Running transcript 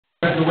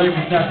away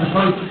from Captain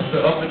Mercy, the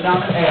up and down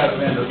the ass,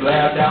 man, the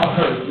slab down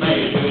hurt, man.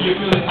 You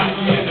feel it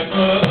in the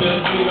club,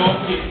 just lean on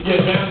me.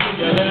 Get down to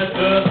your last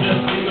up,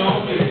 just lean on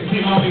me.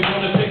 Lean on me,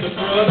 wanna take a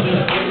scrub,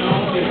 just lean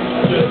on me.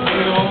 Just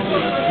lean on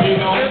me, lean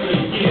on me.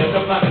 Yeah,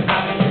 somebody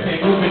time you can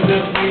move it,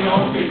 just lean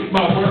on me.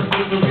 My work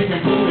is so we can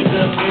prove it,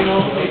 just lean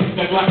on me.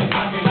 That's why it's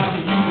talking, I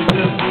can use it,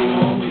 just lean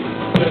on me.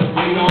 Just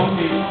lean on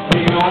me,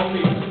 lean on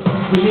me.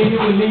 We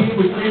lead,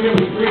 we screaming.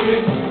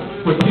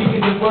 We're speaking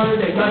the word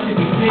that God should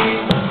be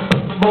seen.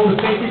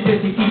 Motivation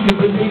just to keep you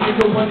believing.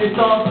 So when it's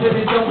all said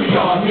and done, we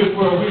all here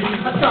for a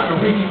reason. I'm trying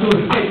to reach you through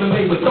the tape and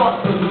make my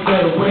thoughts of a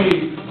better way.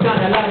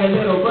 Kinda like a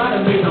little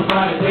rider made on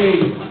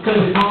Friday. Cause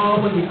it's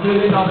hard when you feel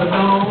it all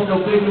alone.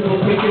 No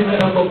physical pictures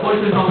of a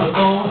voices on the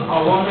phone.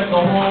 I wanna go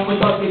home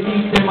without the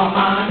deep in my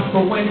mind.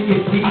 But when it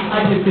gets deep,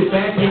 I just sit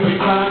back and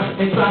recline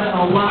and try to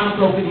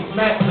unwind over these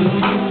maps of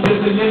you.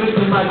 There's a limit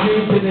to my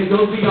dreams and it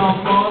goes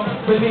beyond far.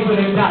 Believe it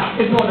or not,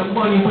 it's more than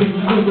money when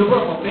you lose the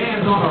rubber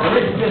bands on a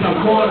wrist and a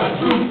cord of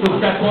truth. So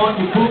strap on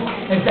your boots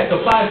and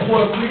sacrifice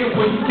for a freedom.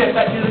 When you step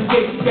back to the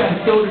gate, you gotta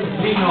show that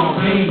you lean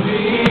on me.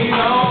 Lean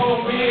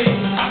on me,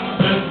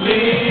 just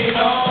lean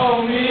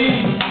on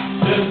me,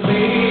 just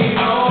lean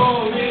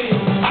on me,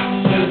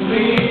 just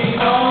lean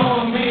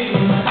on me,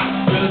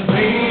 just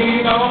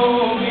lean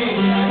on me,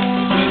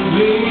 just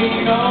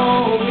lean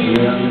on me,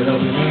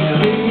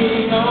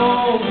 lean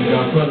on me. You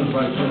got brothers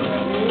right there.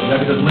 You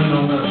gotta just lean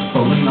on us, so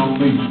lean on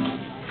me.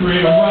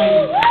 Creative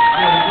writing.